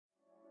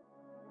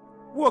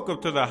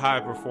Welcome to the High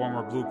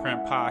Performer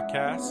Blueprint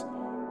Podcast,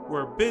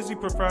 where busy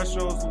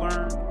professionals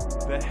learn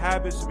the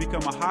habits to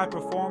become a high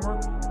performer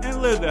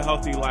and live the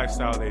healthy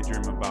lifestyle they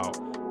dream about.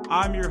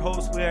 I'm your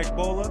host, Leak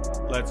Bola.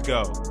 Let's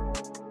go.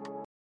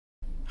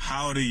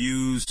 How to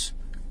use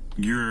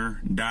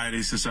your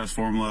dieting success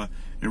formula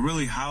and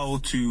really how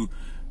to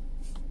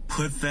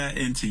put that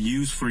into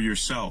use for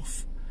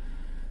yourself.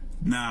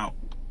 Now,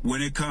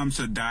 when it comes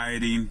to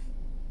dieting,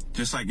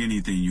 just like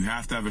anything, you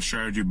have to have a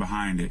strategy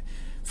behind it.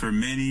 For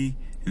many,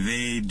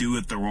 they do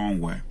it the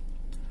wrong way.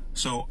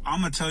 So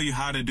I'm going to tell you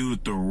how to do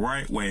it the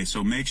right way.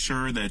 So make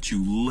sure that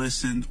you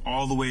listen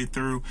all the way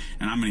through,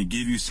 and I'm going to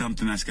give you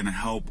something that's going to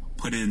help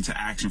put it into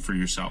action for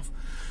yourself.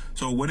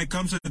 So when it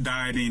comes to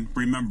dieting,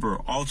 remember,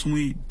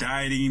 ultimately,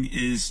 dieting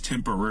is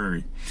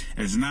temporary.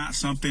 It's not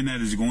something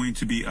that is going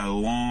to be a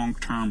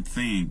long-term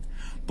thing.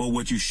 But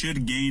what you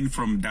should gain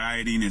from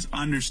dieting is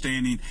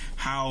understanding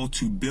how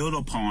to build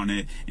upon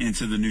it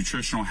into the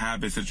nutritional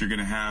habits that you're going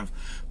to have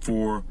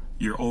for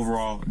your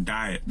overall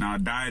diet. Now,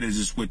 diet is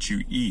just what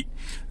you eat,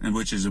 and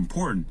which is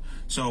important.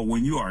 So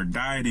when you are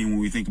dieting, when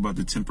we think about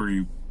the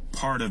temporary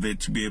part of it,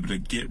 to be able to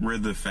get rid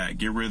of the fat,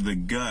 get rid of the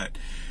gut,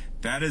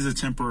 that is a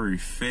temporary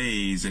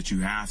phase that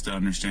you have to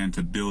understand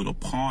to build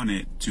upon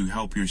it to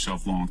help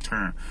yourself long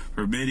term.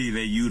 For many,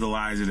 they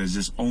utilize it as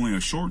just only a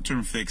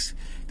short-term fix.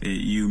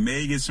 You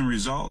may get some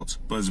results,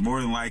 but it's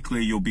more than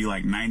likely you'll be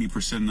like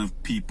 90%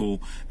 of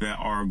people that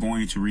are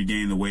going to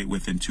regain the weight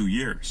within 2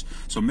 years.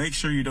 So make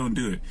sure you don't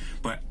do it.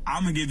 But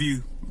I'm going to give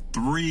you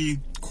 3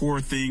 core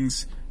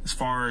things as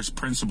far as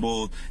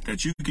principles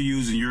that you can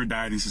use in your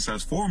dieting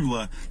success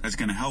formula that's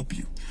going to help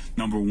you.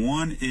 Number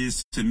 1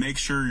 is to make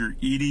sure you're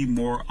eating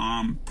more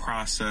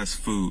unprocessed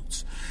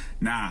foods.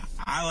 Now,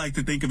 I like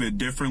to think of it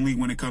differently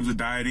when it comes to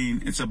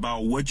dieting. It's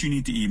about what you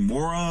need to eat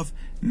more of,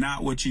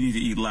 not what you need to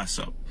eat less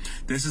of.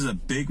 This is a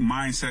big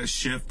mindset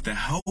shift to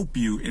help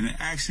you, and it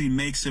actually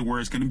makes it where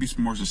it's going to be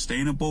more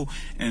sustainable,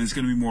 and it's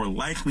going to be more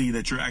likely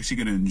that you're actually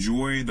going to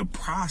enjoy the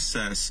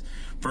process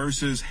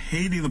versus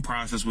hating the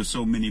process, which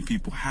so many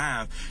people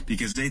have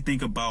because they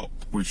think about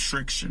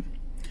restriction.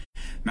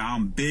 Now,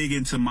 I'm big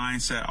into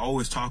mindset. I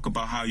always talk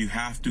about how you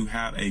have to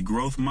have a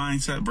growth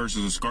mindset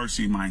versus a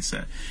scarcity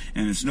mindset.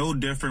 And it's no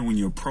different when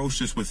you approach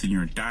this within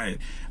your diet.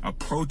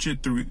 Approach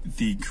it through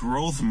the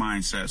growth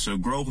mindset. So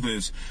growth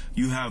is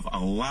you have a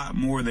lot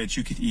more that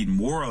you can eat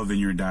more of in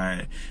your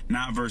diet,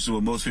 not versus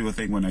what most people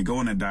think when they go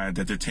on a diet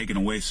that they're taking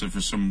away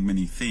for so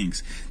many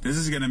things. This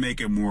is going to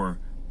make it more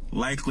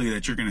likely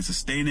that you're going to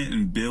sustain it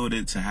and build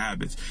it to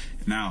habits.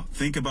 Now,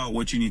 think about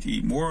what you need to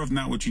eat more of,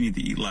 not what you need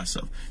to eat less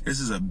of. This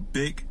is a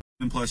big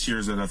plus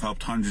years that have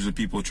helped hundreds of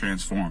people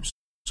transform.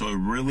 So it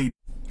really,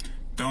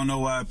 don't know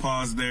why I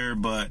paused there,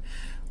 but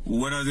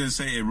what I was going to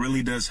say, it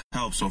really does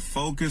help. So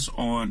focus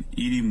on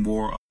eating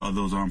more of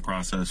those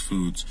unprocessed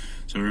foods.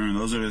 So remember,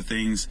 those are the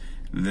things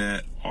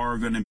that are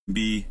going to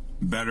be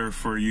better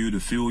for you to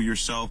fuel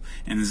yourself,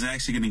 and is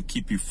actually going to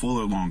keep you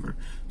fuller longer.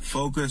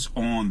 Focus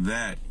on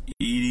that,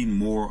 eating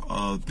more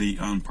of the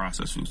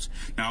unprocessed foods.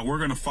 Now, we're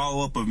going to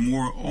follow up with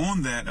more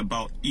on that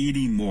about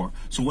eating more.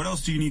 So what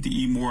else do you need to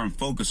eat more and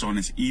focus on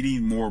is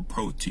eating more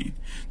protein.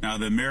 Now,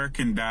 the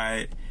American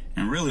diet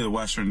and really the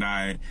Western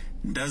diet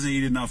doesn't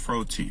eat enough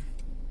protein.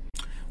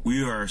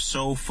 We are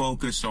so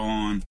focused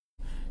on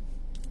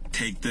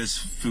take this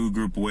food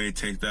group away,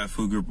 take that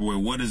food group away.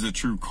 What is the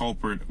true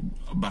culprit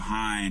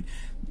behind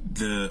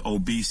the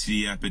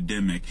obesity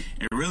epidemic?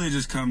 It really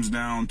just comes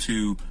down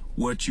to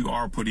what you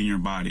are putting in your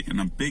body.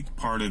 And a big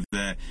part of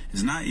that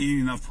is not eating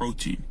enough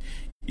protein.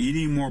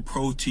 Eating more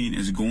protein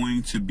is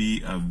going to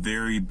be a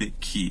very big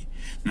key.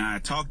 Now, I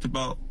talked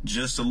about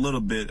just a little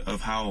bit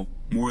of how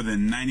more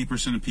than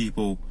 90% of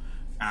people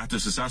after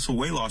successful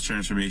weight loss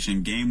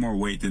transformation gain more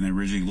weight than they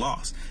originally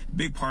lost. A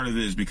big part of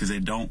it is because they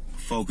don't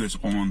focus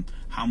on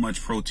how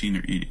much protein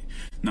they're eating.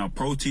 Now,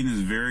 protein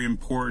is very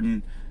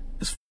important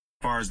as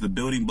far as the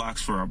building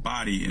blocks for our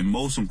body, and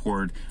most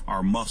important,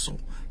 our muscle.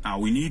 Now,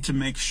 we need to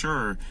make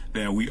sure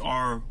that we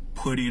are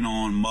putting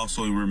on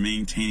muscle and we're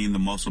maintaining the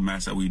muscle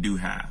mass that we do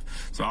have.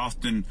 So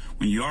often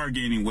when you are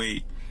gaining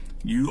weight,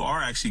 you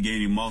are actually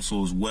gaining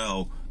muscle as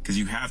well, because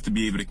you have to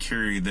be able to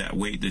carry that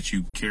weight that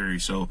you carry.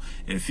 So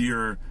if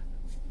you're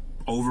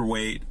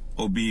overweight,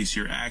 obese,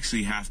 you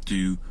actually have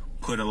to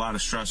put a lot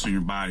of stress on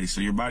your body.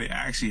 So your body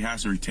actually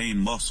has to retain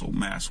muscle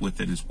mass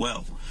with it as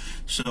well.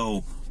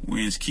 So when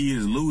it's key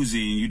is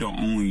losing, you don't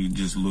only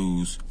just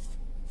lose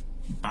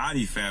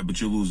body fat, but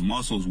you lose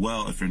muscle as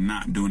well if you're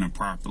not doing it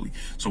properly.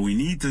 So we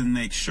need to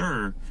make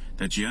sure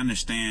that you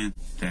understand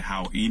that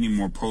how eating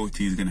more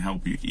protein is going to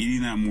help you.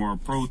 Eating that more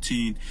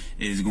protein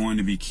is going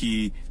to be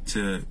key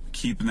to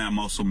keeping that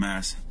muscle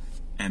mass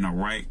in the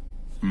right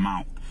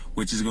amount,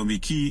 which is going to be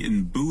key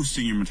in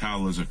boosting your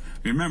metabolism.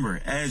 Remember,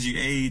 as you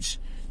age,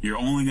 you're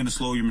only going to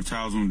slow your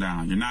metabolism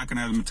down. You're not going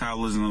to have the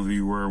metabolism of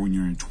you were when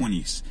you're in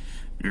 20s.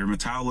 Your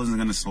metabolism is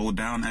going to slow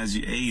down as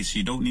you age, so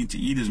you don't need to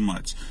eat as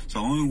much. So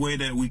the only way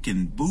that we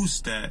can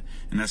boost that,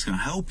 and that's going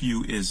to help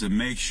you, is to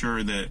make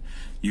sure that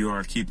you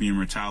are keeping your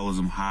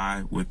metabolism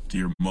high with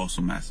your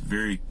muscle mass.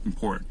 Very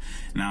important.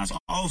 Now, it's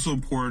also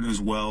important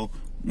as well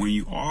when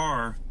you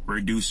are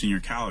reducing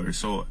your calories.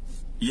 So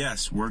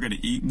yes, we're going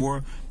to eat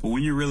more, but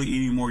when you're really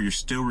eating more, you're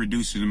still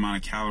reducing the amount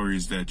of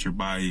calories that your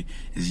body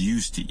is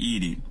used to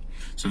eating.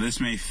 So this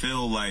may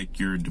feel like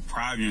you're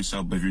depriving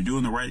yourself, but if you're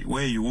doing the right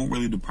way, you won't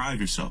really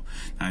deprive yourself.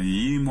 Now,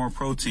 you're eating more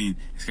protein,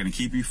 it's going to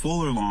keep you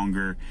fuller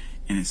longer,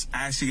 and it's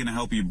actually going to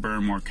help you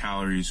burn more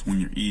calories when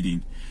you're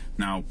eating.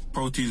 Now,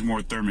 protein is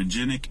more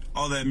thermogenic.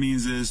 All that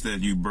means is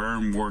that you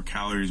burn more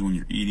calories when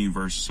you're eating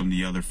versus some of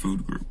the other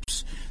food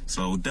groups.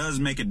 So it does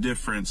make a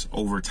difference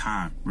over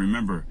time.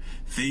 Remember,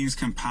 things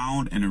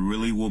compound and it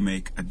really will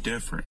make a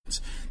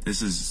difference.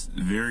 This is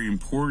very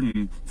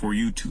important for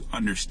you to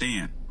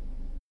understand.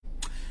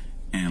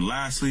 And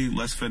lastly,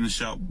 let's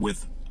finish up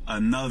with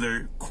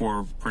another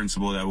core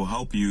principle that will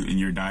help you in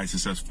your diet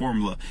success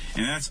formula,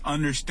 and that's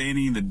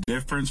understanding the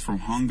difference from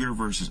hunger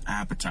versus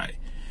appetite.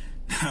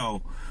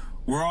 Now,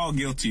 we're all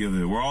guilty of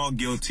it. We're all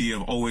guilty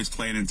of always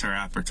playing into our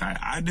appetite.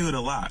 I do it a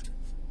lot.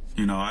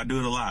 I do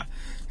it a lot.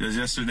 Because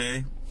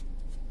yesterday,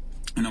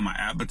 my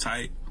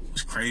appetite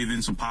was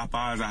craving some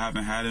Popeyes I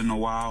haven't had in a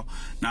while.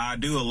 Now, I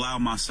do allow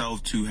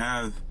myself to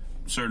have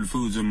certain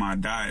foods in my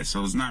diet,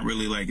 so it's not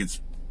really like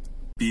it's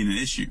being an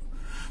issue.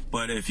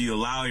 But if you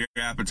allow your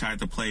appetite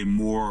to play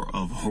more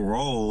of a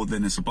role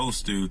than it's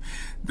supposed to,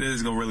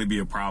 there's going to really be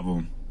a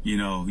problem.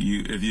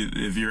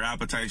 If your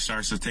appetite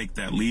starts to take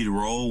that lead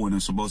role when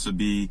it's supposed to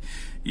be,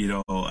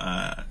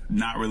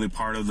 not really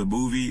part of the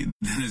movie,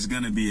 then it's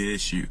going to be an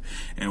issue.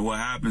 And what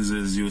happens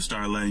is you'll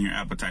start letting your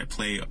appetite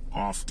play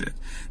often.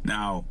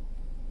 Now,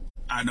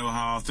 I know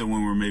how often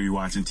when we're maybe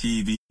watching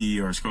TV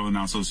or scrolling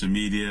on social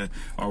media,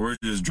 or we're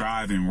just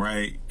driving,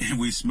 right, and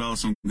we smell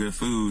some good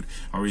food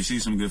or we see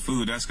some good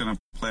food, that's going to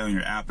play on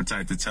your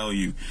appetite to tell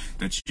you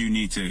that you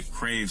need to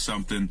crave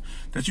something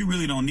that you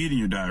really don't need in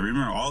your diet.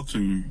 Remember,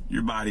 ultimately,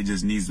 your body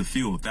just needs the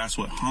fuel. That's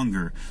what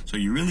hunger. So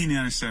you really need to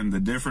understand the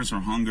difference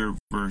from hunger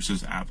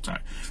versus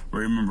appetite.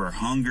 Remember,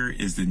 hunger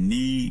is the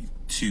need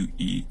to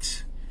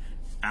eat.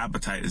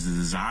 Appetite is the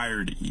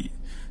desire to eat.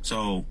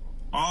 So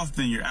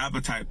often your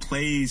appetite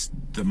plays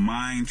the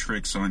mind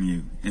tricks on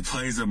you. It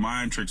plays the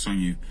mind tricks on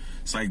you.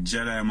 It's like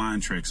Jedi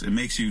mind tricks. It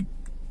makes you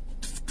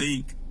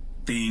think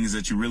things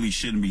that you really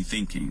shouldn't be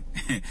thinking.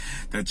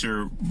 That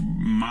your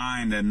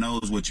mind that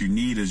knows what you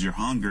need is your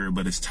hunger,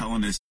 but it's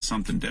telling us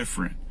something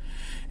different.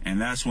 And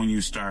that's when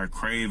you start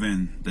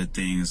craving the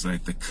things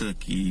like the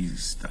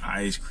cookies, the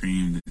ice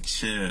cream, the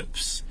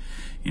chips,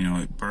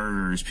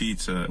 burgers,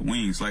 pizza,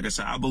 wings. Like I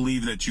said, I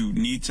believe that you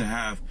need to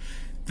have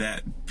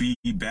that be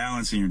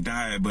balanced in your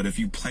diet, but if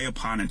you play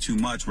upon it too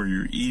much where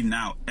you're eating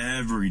out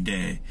every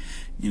day,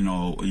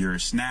 you're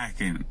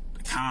snacking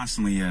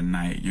constantly at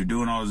night, you're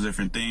doing all those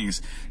different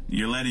things,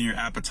 you're letting your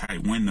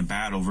appetite win the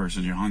battle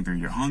versus your hunger.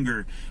 Your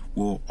hunger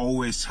will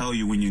always tell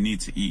you when you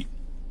need to eat.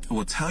 It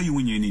will tell you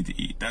when you need to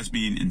eat. That's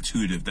being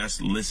intuitive. That's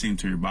listening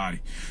to your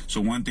body.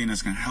 So one thing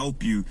that's going to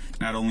help you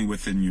not only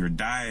within your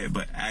diet,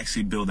 but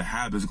actually build the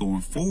habits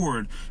going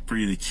forward for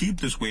you to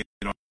keep this weight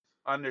off.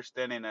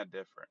 Understanding that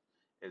difference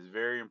is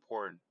very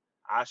important.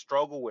 I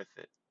struggle with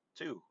it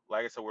too.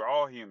 Like I said, we're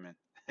all human.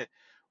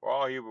 We're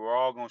all human. We're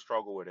all going to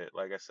struggle with it.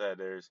 Like I said,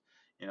 there's,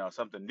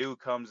 something new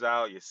comes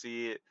out, you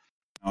see it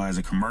as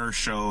a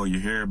commercial, you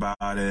hear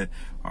about it,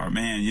 or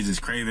man, you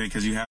just crave it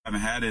because you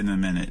haven't had it in a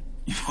minute.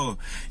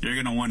 You're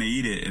going to want to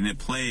eat it, and it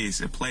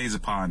plays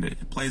upon it.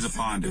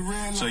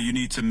 So you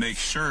need to make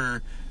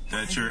sure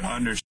that you're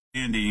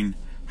understanding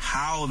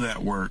how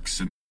that works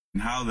and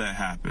how that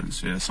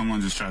happens. Yeah,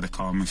 someone just tried to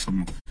call me.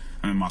 I'm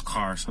in my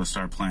car, so I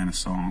started playing a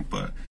song.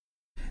 But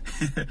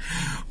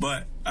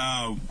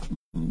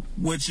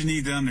what you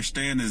need to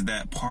understand is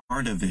that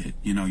part of it.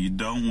 You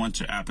don't want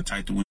your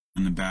appetite to win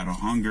the battle.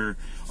 Hunger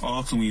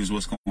ultimately is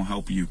what's going to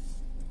help you.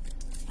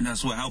 And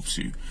that's what helps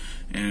you.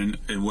 And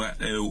it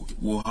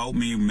will help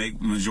me make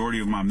the majority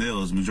of my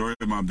meals.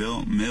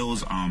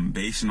 Meals I'm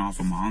basing off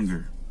of my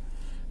hunger.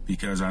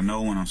 Because I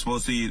know when I'm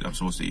supposed to eat, I'm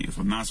supposed to eat. If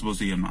I'm not supposed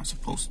to eat, I'm not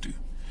supposed to.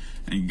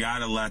 And you got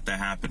to let that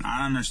happen.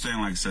 I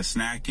understand, like I said,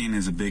 snacking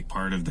is a big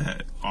part of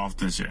that.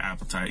 Often it's your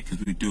appetite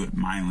because we do it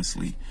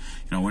mindlessly.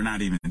 We're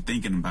not even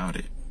thinking about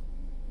it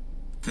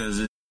because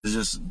it's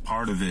just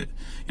part of it.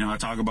 I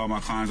talk about my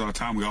clients all the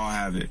time. We all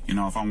have it.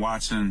 If I'm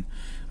watching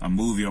a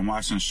movie, I'm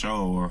watching a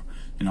show, or,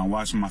 I'm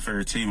watching my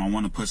favorite team, I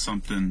want to put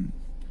something,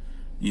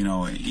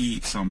 and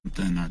eat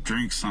something or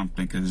drink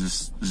something because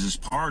it's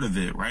just part of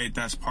it, right?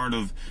 That's part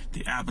of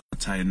the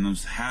appetite and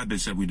those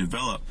habits that we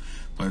develop.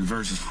 But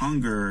versus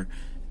hunger,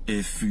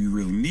 if you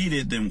really need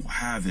it, then we'll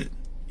have it.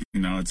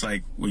 It's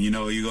like, well, you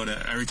go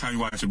to, every time you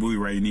watch a movie,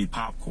 right, you need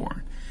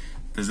popcorn.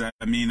 Does that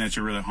mean that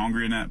you're really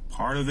hungry in that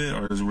part of it,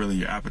 or is it really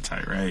your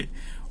appetite, right?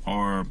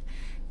 Or,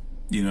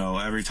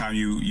 every time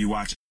you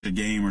watch a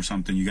game or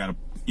something, you got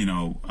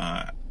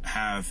to,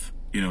 have,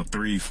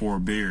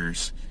 3-4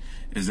 beers.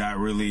 Is that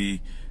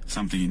really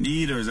something you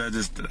need, or is that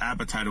just the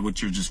appetite of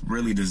what you're just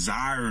really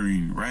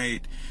desiring,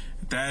 right?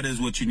 That is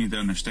what you need to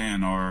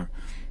understand. Or,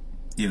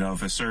 you know,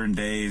 if at certain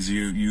days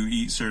you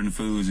eat certain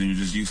foods and you're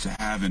just used to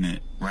having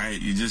it,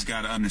 right? You just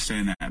got to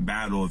understand that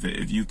battle of it.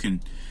 If you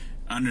can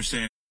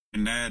understand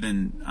that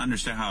and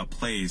understand how it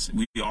plays,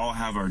 we all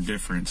have our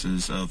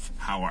differences of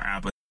how our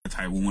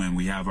appetite will win.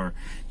 We have our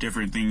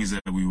different things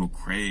that we will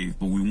crave,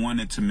 but we want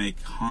it to make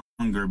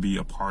hunger be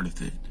a part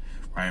of it,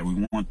 right?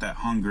 We want that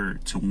hunger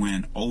to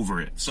win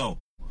over it. So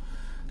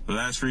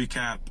let's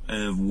recap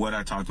of what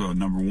I talked about.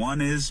 Number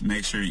one is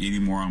make sure you're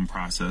eating more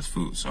unprocessed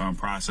food. So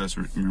unprocessed,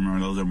 remember,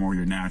 those are more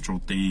your natural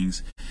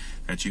things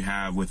that you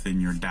have within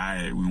your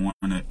diet. We want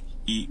to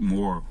eat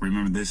more.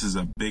 Remember, this is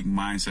a big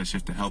mindset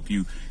shift to help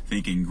you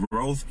think in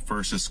growth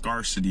versus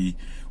scarcity,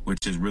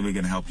 which is really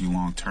going to help you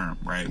long term,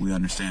 right? We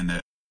understand that.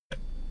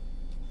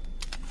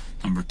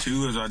 Number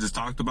two, as I just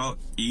talked about,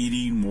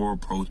 eating more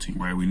protein,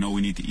 right? We know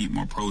we need to eat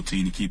more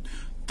protein to keep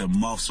the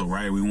muscle,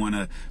 right? We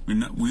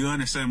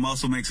understand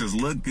muscle makes us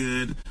look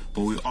good,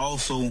 but we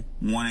also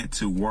want it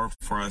to work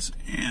for us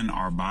in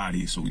our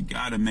body. So we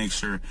got to make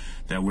sure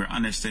that we're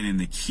understanding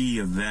the key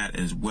of that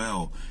as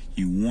well.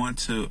 You want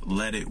to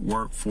let it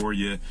work for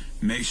you.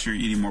 Make sure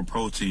you're eating more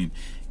protein.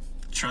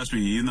 Trust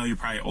me, even though you're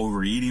probably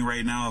overeating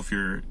right now, if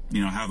you're,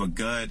 have a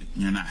gut,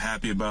 you're not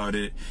happy about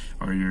it,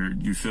 or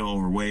you feel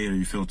overweight, or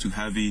you feel too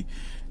heavy,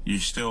 you're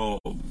still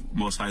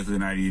most likely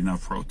not eating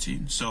enough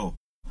protein. So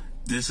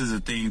this is a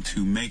thing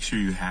to make sure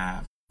you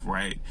have,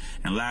 right?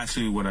 And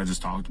lastly, what I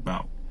just talked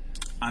about,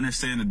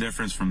 understand the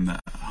difference from the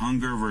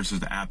hunger versus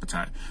the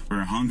appetite.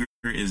 Where hunger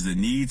is the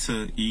need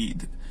to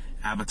eat,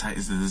 appetite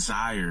is the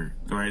desire,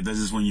 right? That's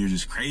just when you're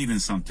just craving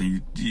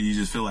something, you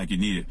just feel like you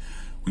need it.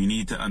 We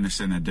need to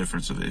understand the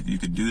difference of it. If you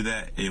could do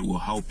that, it will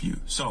help you.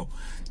 So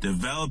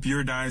develop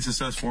your diet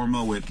success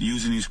formula with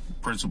using these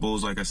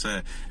principles. Like I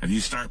said, if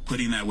you start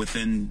putting that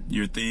within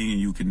your thing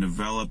and you can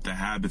develop the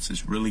habits,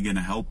 it's really going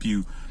to help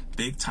you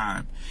big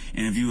time.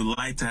 And if you would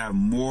like to have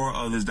more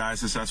of this diet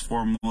success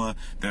formula,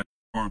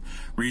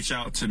 reach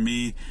out to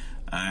me.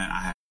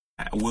 I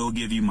will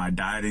give you my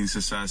dieting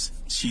success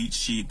cheat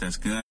sheet. That's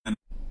good. As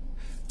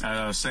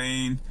I was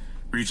saying,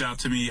 reach out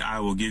to me. I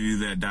will give you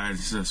that diet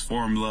success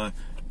formula.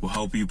 Will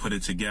help you put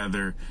it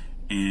together.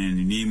 And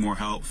you need more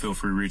help, feel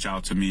free to reach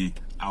out to me.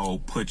 I will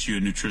put you a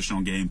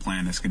nutritional game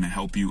plan that's going to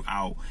help you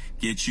out,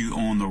 get you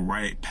on the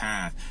right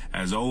path.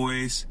 As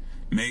always,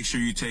 make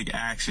sure you take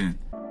action.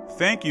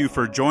 Thank you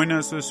for joining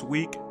us this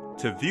week.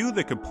 To view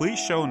the complete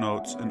show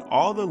notes and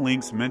all the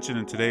links mentioned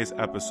in today's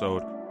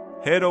episode,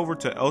 head over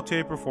to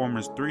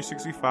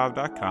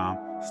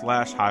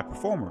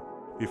LTAPerformance365.com/high-performer.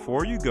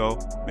 Before you go,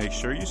 make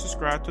sure you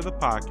subscribe to the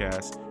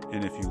podcast.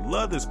 And if you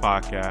love this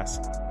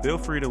podcast, feel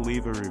free to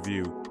leave a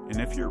review.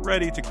 And if you're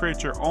ready to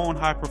create your own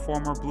high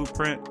performer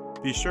blueprint,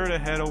 be sure to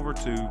head over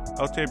to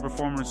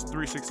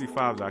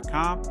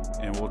LTAPerformance365.com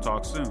and we'll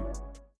talk soon.